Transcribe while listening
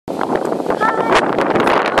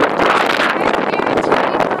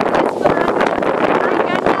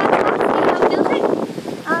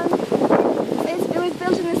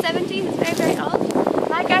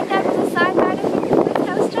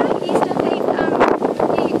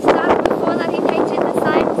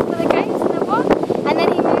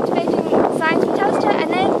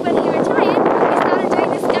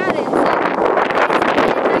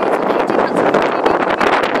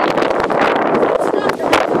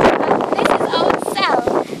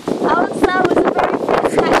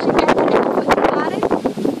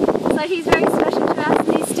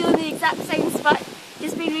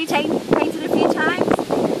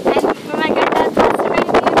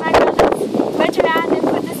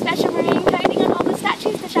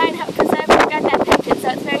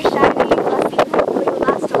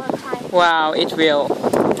Wow, it will.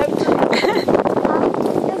 Hopefully. There's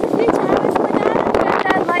a few towers for Dad.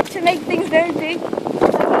 Dad likes to make things very big. So he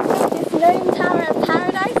built this gnome tower of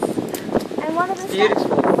paradise. And one of the statues, a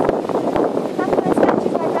couple of the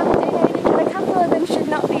statues my brother donated, but a couple of them should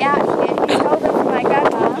not be out here. He stole them from my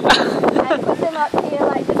grandma and put them up here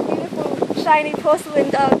like this beautiful shiny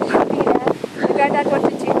porcelain dog should be there. And Granddad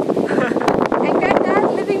wanted to. And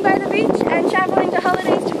Granddad, living by the beach and travelling to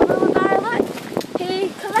holidays to Promode a lot, he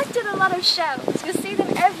collected a lot of shells. You'll see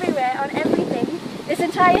them everywhere on everything. This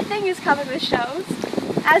entire thing is covered with shells,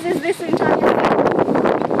 as is this entire thing.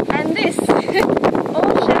 And this,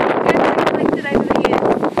 all shells Granddad collected over the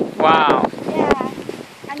years. Wow. Yeah.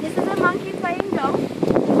 And this is a monkey playing golf.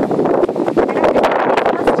 I don't know if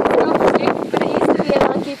he lost his golf stick, but it used to be a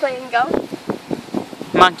monkey playing golf.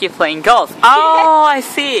 Monkey playing golf. Oh, I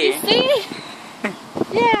see. You see?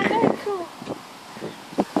 Yeah, very cool.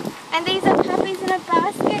 And these are puppies in a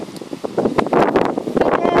basket.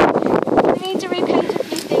 But we need to repaint a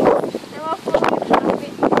few things. They're all falling apart a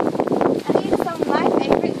bit. And these are some of my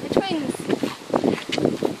favourites, the twins.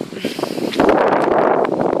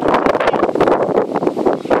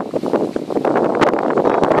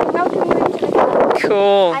 And welcome them into the garden.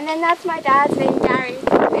 Cool. And then that's my dad's name, Gary.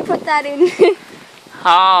 We put that in.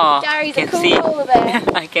 Oh, Gary's I a can cool see. polar bear.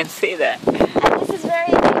 I can see that. And this is very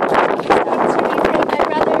big. My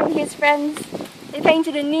brother and his friends, they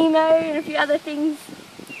painted a Nemo and a few other things.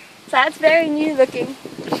 So that's very new looking.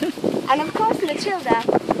 And of course Matilda.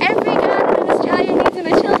 Every garden in Australia needs a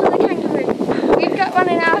Matilda the kangaroo. We've got one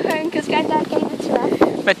in our home because Granddad gave it to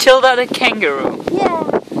us. Matilda the kangaroo. Yeah.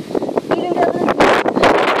 Even got a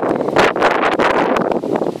little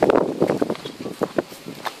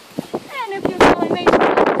and if you're calling me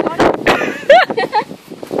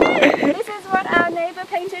this is what our neighbour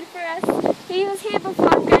painted for us. He was here before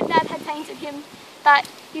Granddad had painted him, but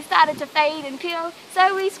he started to fade and peel,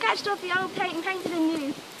 so we scratched off the old paint and painted a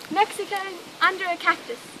new. Mexico under a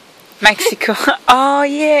cactus. Mexico. Oh,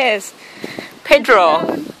 yes. Pedro.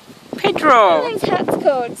 What are Pedro. these hats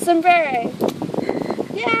called? Sombrero.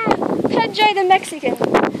 Yeah, Pedro the Mexican.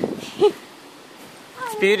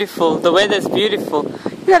 It's beautiful. The weather's beautiful.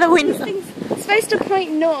 You got a These window. things are supposed to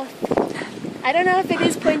point north. I don't know if it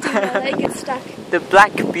is pointing north, I get stuck. The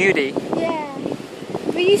Black Beauty. Yeah.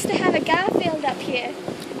 We used to have a Garfield up here.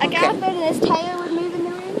 A Garfield and his tail would move in the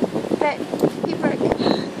wind, but he broke.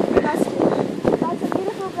 Lost it. That's a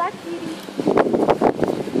beautiful Black Beauty.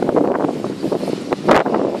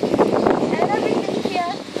 And everything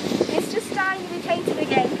here is just starting to be painted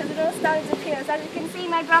again because it all started to peel. So as you can see,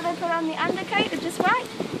 my brother put on the undercoat of just white,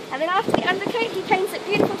 and then after the undercoat he paints it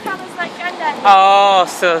beautiful colours like Granddad did. Oh,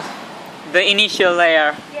 so the initial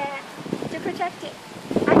layer. Yeah, to protect it.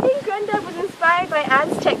 I think Granddad was inspired by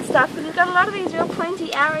Aztec stuff because he's got a lot of these real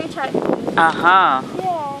pointy arrow type things. Uh-huh.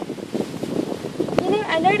 Yeah. You know,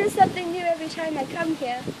 I notice something new every time I come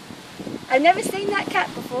here. I've never seen that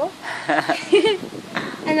cat before.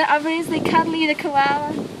 And then obviously Cuddly the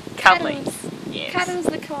koala. Cuddly. Cuddles. Yes. Cuddles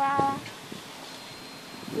the koala.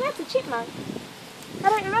 And that's a chipmunk. I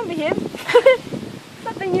don't remember him.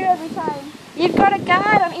 Something new every time. You've got a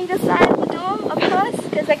guard on either side of the door, of course,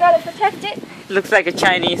 because they got to protect it. Looks like a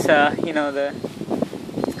Chinese, you know,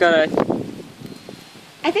 it's got a...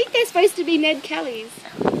 I think they're supposed to be Ned Kellys,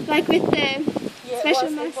 like with the special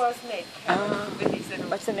it mask. was Ned with his little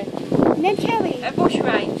What's the name? Ned Kelly. a bush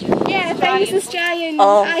ranger. Yeah, famous Australian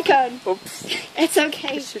Oh. icon. Oops. It's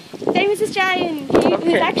okay. It should- Famous Australian. He was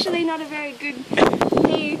Okay. actually not a very good.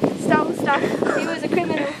 He stole stuff. He was a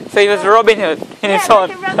criminal. So he was Robin Hood in Yeah, his like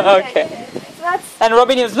own. a Robin Hood. Okay. So that's And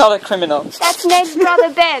Robin Hood's not a criminal. Ned's brother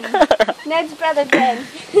Ben. Ned's brother Ben.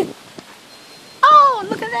 Oh,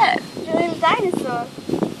 look at that. The little dinosaur.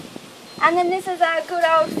 And then this is our good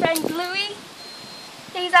old friend Louie.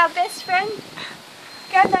 He's our best friend.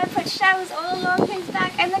 Granddad put shells all along his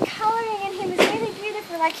back, and the colouring in him is really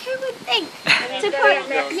beautiful. Like, who would think to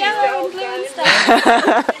put yellow and blue and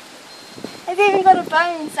stuff? He's even got a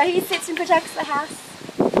bone, so he sits and protects the house.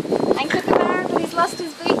 And Kookaburra, but he's lost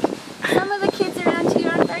his beak. Some of the kids around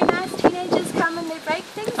here aren't very nice. Teenagers come and they break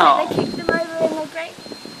things, Oh. so they kick them over and they break.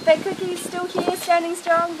 But Cookie's still here, standing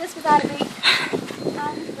strong, just without a beak.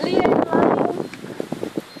 Leo the lion.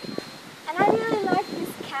 And I really like this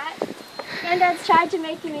cat. Granddad's tried to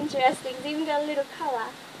make him interesting. He's even got a little collar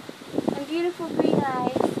and beautiful green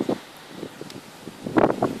eyes.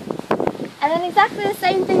 And then exactly the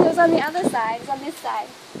same thing that was on the other side is on this side.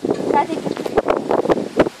 So I think it's pretty cool.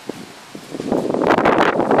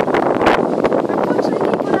 Unfortunately,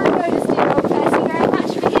 people don't notice the old person very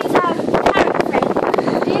much, but he's our parrot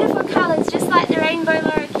friend. Beautiful colours, just like the rainbow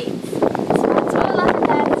lorikeets. So it's all up and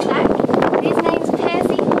down his back.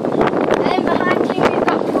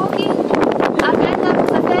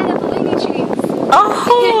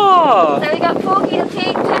 Oh! So we got Porky the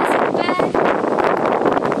pig, Percy the bear,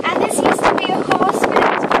 and this used to be a horse with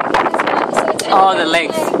as well. So it's Oh, the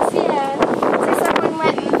legs. Yeah. So someone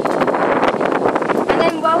went and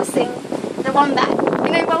then Walsing, the wombat.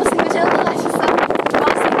 You know Walsing Matilda, that's just some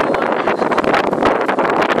Walsing the wombat.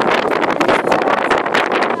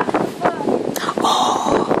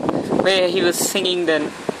 Where he was singing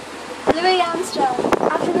then. Louis Armstrong,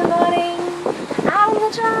 up in the morning, out on the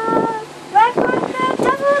track, work with the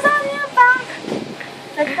devils on your back.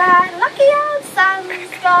 But that lucky old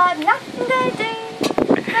sun's got nothing to do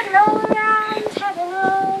but roll around heaven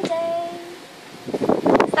all day.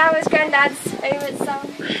 That was Granddad's favourite song.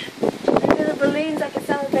 And with the balloons like a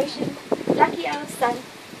celebration. Lucky old sun.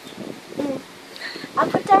 I'll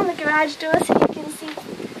put down the garage door so you can see.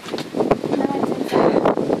 No one's inside.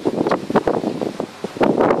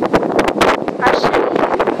 I'll show you.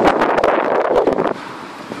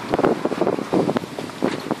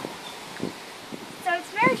 So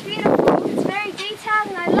it's very beautiful, it's very detailed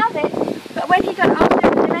and I love it, but when he got older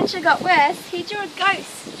and the dementia got worse, he drew a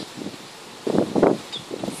ghost.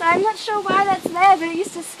 So I'm not sure why that's there, but it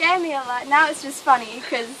used to scare me a lot. Now it's just funny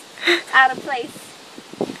because it's out of place.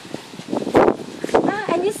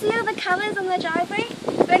 And you see all the colours on the driveway?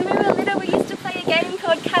 When we were little we used to play a game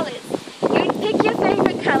called Colours. You would pick your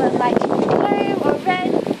favourite colour, like blue or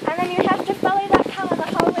red, and then you have to follow that colour the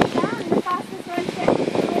whole way down, and the fastest one to get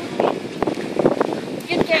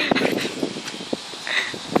good game.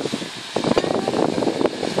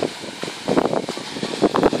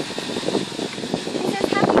 This is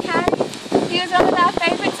Happy Harry. He was one of our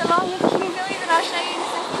favourites along with King Billy that I'll show you in a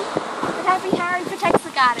second. But Happy Harry protects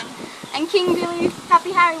the garden. And King Billy,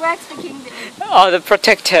 Happy Harry works for King Billy. Oh, the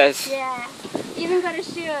protectors. Yeah. Even got a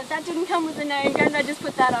shield. That didn't come with the name. Grandad just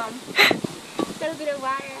put that on. Got a bit of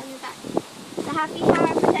wire on the back. The Happy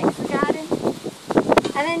Harry protects the garden.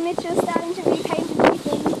 And then Mitchell's starting to repaint a few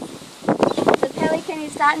things. The pelican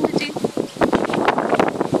is starting to do.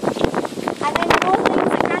 And then more things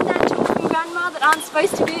that Grandad took from Grandma that aren't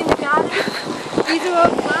supposed to be in the garden. These are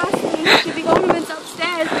all glass things, should be ornaments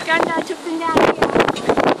upstairs, but Grandad took them down here.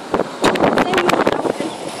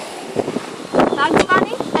 Bugs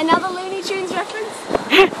Bunny, another Looney Tunes reference.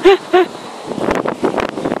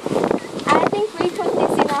 I think we put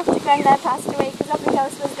this in after Grandad passed away because nothing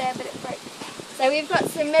else was there but it broke. So we've got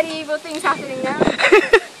some medieval things happening now.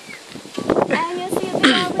 And you'll see a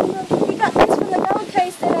big old window. We got this from the Gold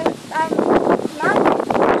Coast at a market.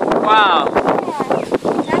 Wow. Yeah,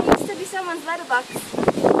 that used to be someone's letterbox.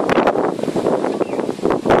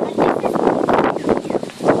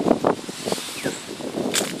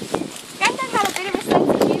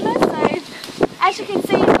 As you can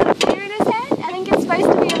see, he's got a beer in his hand. I think it's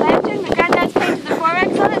supposed to be a lantern, but Granddad's painted the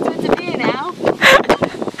forex on it, so it's a beer now.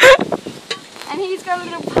 And he's got a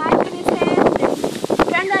little pipe in his hand, and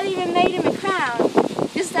Granddad even made him a crown,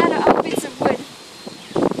 just out of old bits of wood.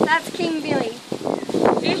 That's King Billy.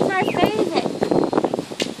 He's my favourite.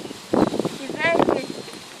 He's very good.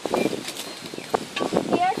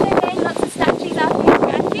 He also made lots of statues after his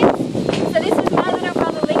grandkids. So this is my little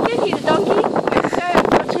brother Lincoln, he's a donkey.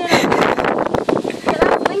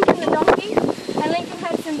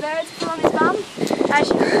 Birds put on his bum, as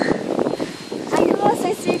you know. And you'll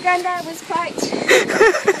also see Grandad was quite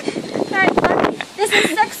funny. This is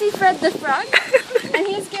Sexy Fred the Frog, and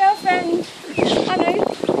his girlfriend, oh no,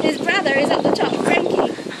 his brother is at the top,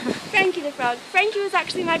 Frankie the Frog. Frankie was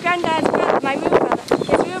actually my Granddad's brother, my real brother,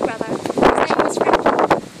 his real brother. His name was Frankie.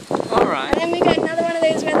 Alright. And then we got another one of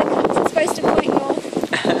those weathercocks, it's supposed to point north,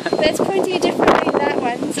 but it's pointing a different way to that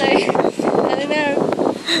one, so I don't know.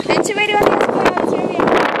 And Tomato on the other clouds, here we are.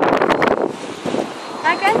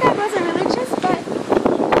 My Granddad wasn't religious, but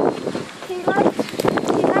he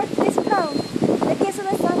liked this poem. The kiss of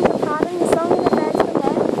the sun, the pardon, the song of the birds from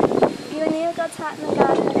there. You and Neil God's heart in the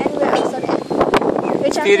garden and anywhere else on earth.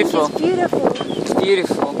 Which I think is beautiful. It's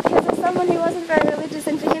beautiful. Because as someone who wasn't very religious,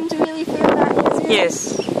 and for him to really feel that is really,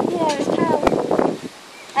 Yes. Yeah, it was powerful.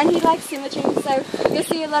 And he likes symmetry, so you'll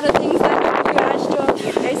see a lot of things like the garage door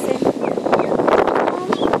very soon.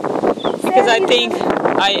 Because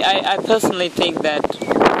I personally think that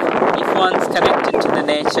if one's connected to the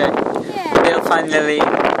nature, they'll finally...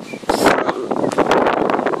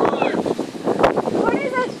 What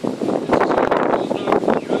is it?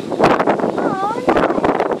 Oh no!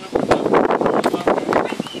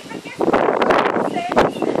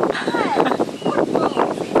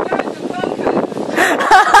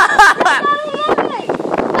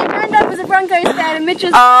 My granddad was a Broncos fan and Mitch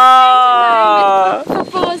was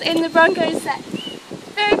footballs in the Broncos set.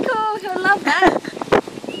 Very cool, he'll love that.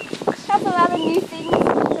 Has a lot of new things.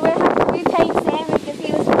 So we paid Sam because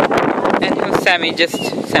he was Sammy, just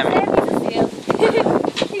Sammy. Sammy's a seal.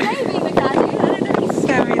 He may be the cartoon, I don't know.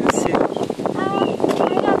 Sammy the seal.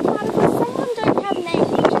 Some don't have names,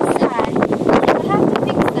 which is sad. I'll have to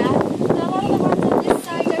fix that. So a lot of the ones on this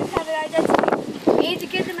side don't have an identity. We need to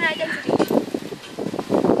give them an identity.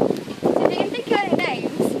 So if you can think of any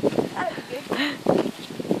names, that would be good.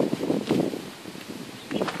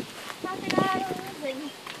 Crocodiles and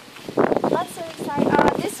lots of exciting. Oh,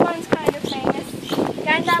 this one's kind of famous.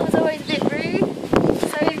 Granddad was always a bit rude,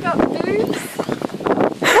 so we've got Boobs.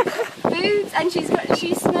 Boobs, and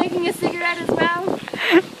she's smoking a cigarette as well.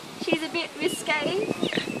 She's a bit risque,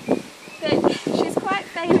 but she's quite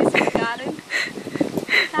famous in the garden.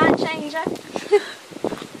 Can't change her.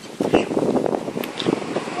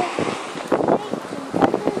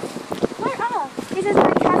 This is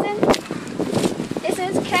my cousin. This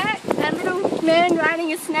is Cat, a little man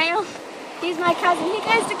riding a snail. He's my cousin. He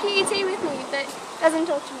goes to QUT with me, but doesn't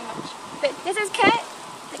talk to me much. But this is Cat,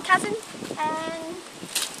 the cousin, and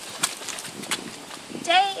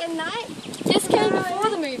Day and Night. This came before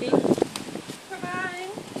the movie.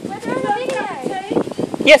 We're doing a video.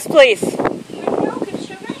 Yes, please. With milk and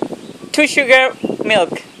sugar? 2 sugar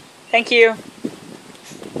milk. Thank you.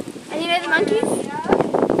 And you know the monkeys?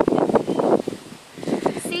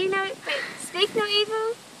 Speak no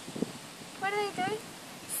evil. What do they do?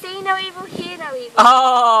 See no evil, hear no evil.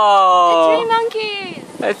 Oh! The 3 monkeys!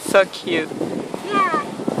 That's so cute. Yeah.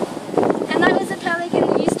 And that was a pelican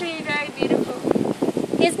who used to be very beautiful.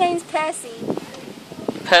 His name's Percy.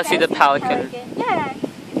 Percy the pelican. Yeah.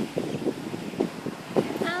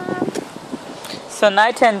 So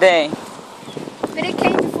night and day. But it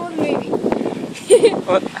came before the movie.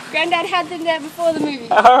 What? Granddad had them there before the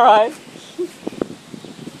movie. Alright.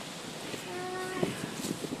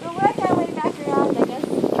 We'll work our way back around, I guess.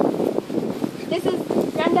 This is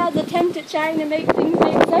Granddad's attempt at trying to make things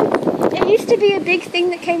make sense. It used to be a big thing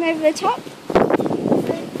that came over the top. So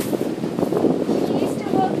he used to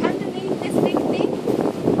walk underneath this big thing,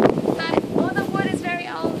 but all the wood is very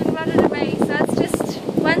old and rotted away, so it's just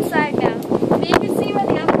one side now. But you can see where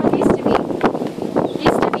the other one used to be.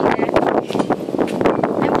 Used to be there.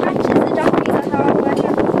 And Patches the donkey's a hard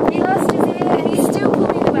worker. He lost his ear and he's still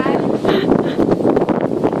pulling the wagon.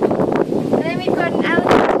 And then we've got an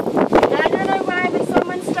elephant. And I don't know why, but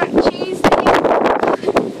someone stuck cheese to him.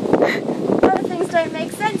 A lot of things don't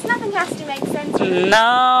make sense. Nothing has to make sense.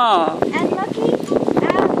 No. And Lucky,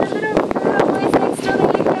 the little boys next door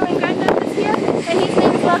that you know when Granddad was here, and his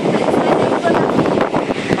name's Lockman, so their names were Lucky.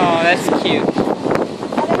 Oh, that's cute.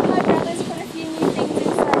 I think my brother's put a few new things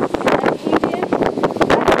inside, like you did.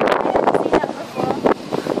 I haven't seen that before.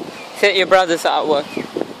 Is that your brother's artwork?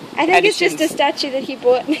 I think it's Additions. just a statue that he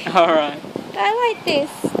bought. Alright. But I like this.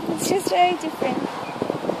 It's just very different.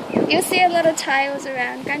 You'll see a lot of tiles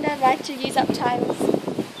around. Granddad liked to use up tiles.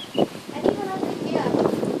 And even over here,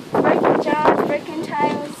 broken jars, broken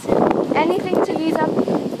tiles, anything to use up.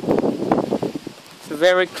 It's a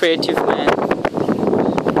very creative man.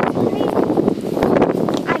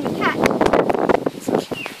 I'm a cat.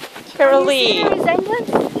 Carolee. Can you see the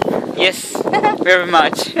resemblance? Yes, very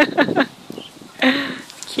much.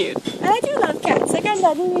 Cute. And I do love cats. So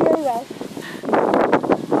Granddad knew me very well.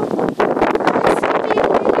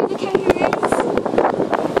 The kangaroos.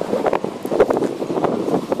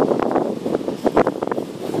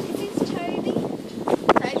 This is Toby.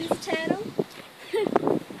 Toby's turtle.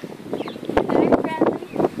 Very friendly.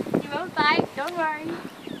 He won't bite, don't worry.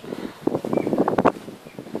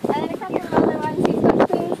 And then a couple of other ones. He's got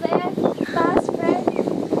twins there. Fast Fred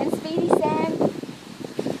and Speedy Sam.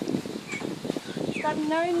 He's got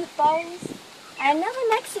gnome bowls. And another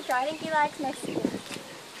Mexican. I think he likes Mexican.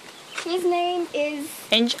 His name is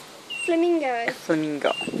Angel. Flamingo.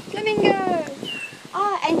 Flamingo. Flamingo!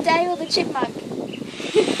 Oh, and Dale the chipmunk.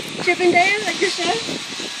 Chip and Dale, like the show.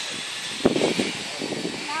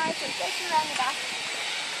 Now I can take you around the back.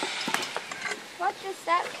 Watch your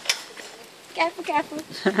step. Careful, careful.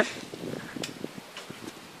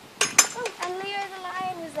 Oh, and Leo the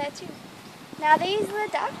lion was there too. Now these are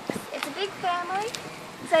the ducks. It's a big family.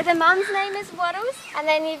 So the mum's name is Waddles, and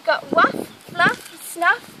then you've got Wuff, Fluff,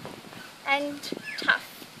 Snuff, and Tough.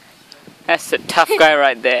 That's a tough guy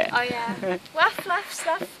right there. Oh yeah. Wuff, Fluff,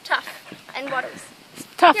 Snuff, Tough, and Waddles.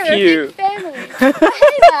 Tough You're you. a big family.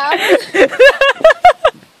 Hey now.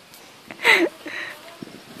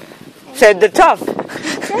 Said the tough.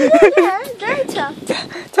 Yeah, very tough.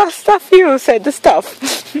 Tough stuff you, said the stuff.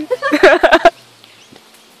 You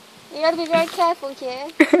gotta be very careful here.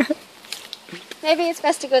 Maybe it's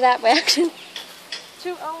best to go that way actually.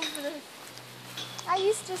 Too old for this. I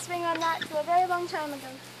used to swing on that to a very long time ago.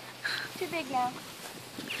 Too big now.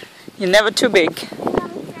 You're never too big.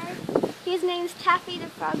 His name's Taffy the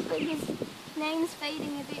frog, but his name's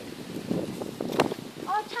fading a bit.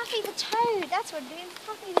 Oh, Taffy the toad, that's what it is,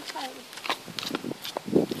 Taffy the toad.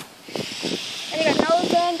 And you got an old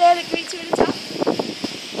man there that greets you at the top.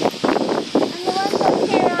 And the ones up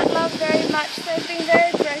here aren't loved very much, they've been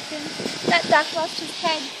very broken. That duck lost his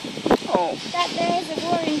head. Oh. That there is a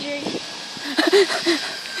war injury.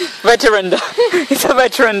 Veteran duck. It's a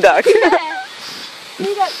veteran duck. Yeah.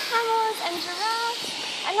 We got camels and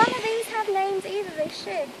giraffes. And none of these have names either, they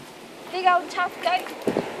should. Big old tough goat,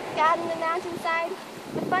 guarding the mountainside.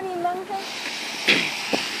 The funny monkey.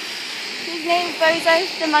 His name's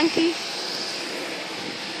Bozo, the monkey.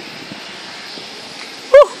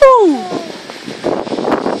 Woohoo!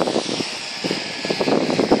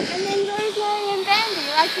 And then Rosemary and Bandy,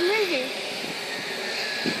 like the movie.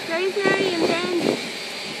 Rosemary and Bandy.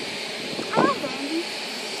 I love Bandy.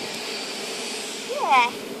 Yeah.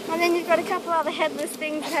 And then you've got a couple other headless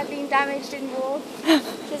things that have been damaged in war,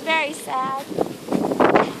 which is very sad.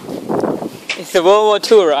 It's the World War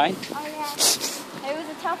II, right? Oh yeah. It was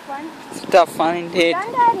a tough one. It's a tough one indeed.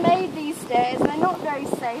 Granddad made these stairs. They're not very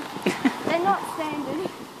safe. They're not standard.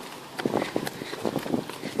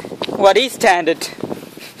 What is standard?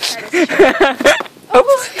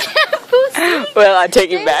 Oops. Well, I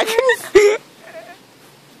take it back.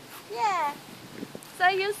 Yeah. So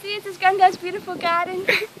you'll see it's Granddad's beautiful garden.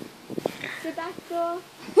 The back door.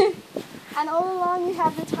 And all along you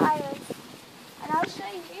have the tiles. And I'll show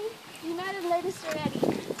you. You might have noticed already.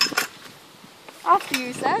 After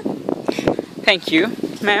you, sir. Thank you,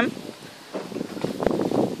 ma'am.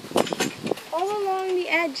 All along the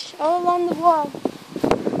edge, all along the wall.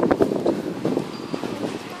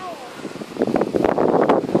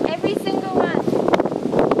 Every single one.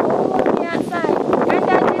 All along the outside.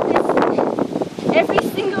 Granddad did this. Every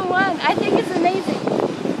single one. I think it's amazing.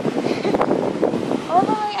 All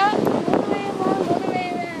the way up, all the way along, all the way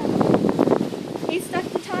around. He stuck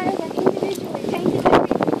the tiles on individually, painted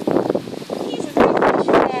everything. He's a very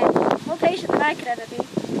patient man. More patient than I could ever be.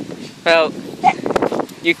 Well,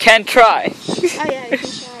 you can try. Oh yeah, you can try.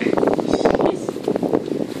 Yes. So yes,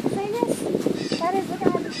 that is the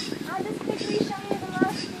garden. I'll just quickly show you the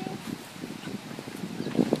last view.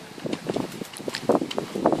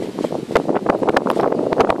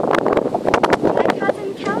 My cousin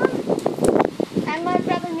Callum and my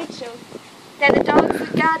brother Mitchell. They're the dogs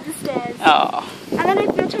that guard the stairs. Oh. And then if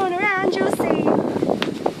you turn around, you'll see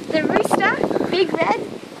the rooster, Big Red,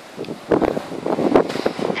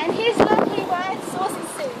 and his lovely wife,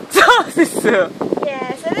 Saucy Sue.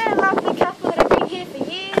 Yeah, so they're a lovely couple that have been here for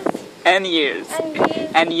years. And years. And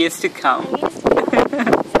years. And years to come. And years to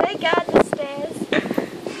come. So they guard the stairs.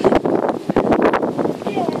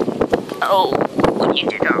 Yeah. Oh, what you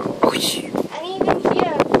did? Oh, shoot. And even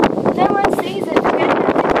here, no one sees it.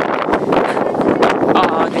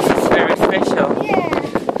 Oh, this is very special. Yeah.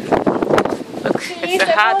 Look, He it's used a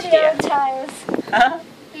up all heart the here. old tiles. Huh?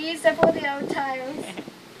 He used up all the old tiles.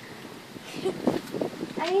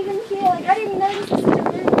 And even here, like I didn't notice this in the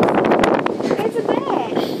room. It's a bear.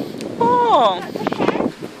 Oh. Got the head,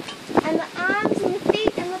 and the arms, and the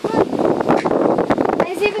feet, and the body. And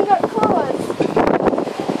he's even got claws.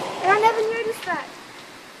 And I never noticed that.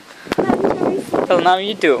 Not until recently. Well, now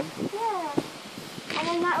you do. Yeah. And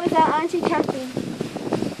then that was our Auntie Kathy.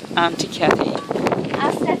 Auntie Kathy.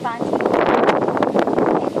 Our step auntie.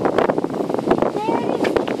 There it is.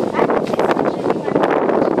 I think it's actually my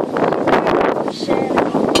share.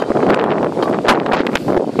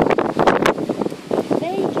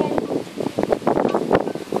 There you go.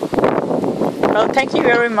 Well, thank you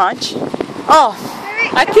very much. Oh,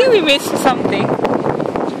 I think we missed something.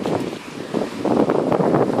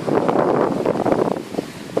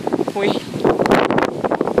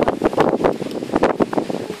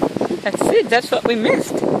 That's it, that's what we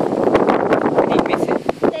missed. I didn't miss it.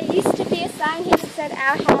 There used to be a sign here that said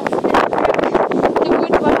our house, but it broke. The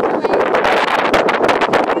wood walked away.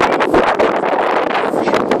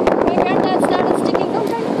 My granddad started sticking, oh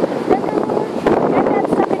granddad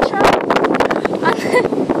stuck a trap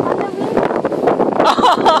on the window.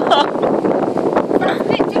 That's a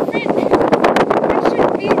bit different. That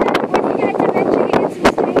shouldn't be there when you get to venture into some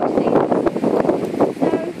strange things. So,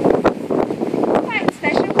 quite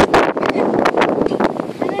special.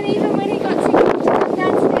 And then even when he got to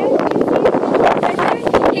downstairs,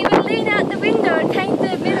 he would lean out the window and paint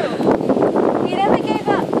the middle. He never gave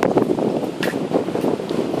up.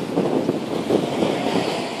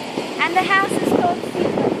 And the house is called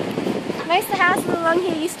Seedling. Most of the houses along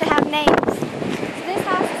here used to have names. So this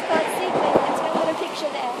house is called Seedling. It's got a little picture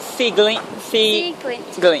there. Sea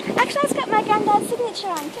glint. glint. Actually, it's got my granddad's signature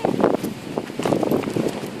on too.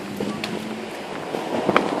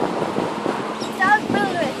 Dark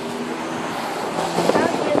blue.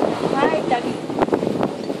 Dark blue. Right, Dougie.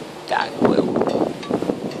 Dark blue.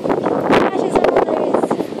 That is all there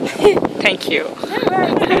is. Thank you. No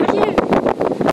worries, thank you.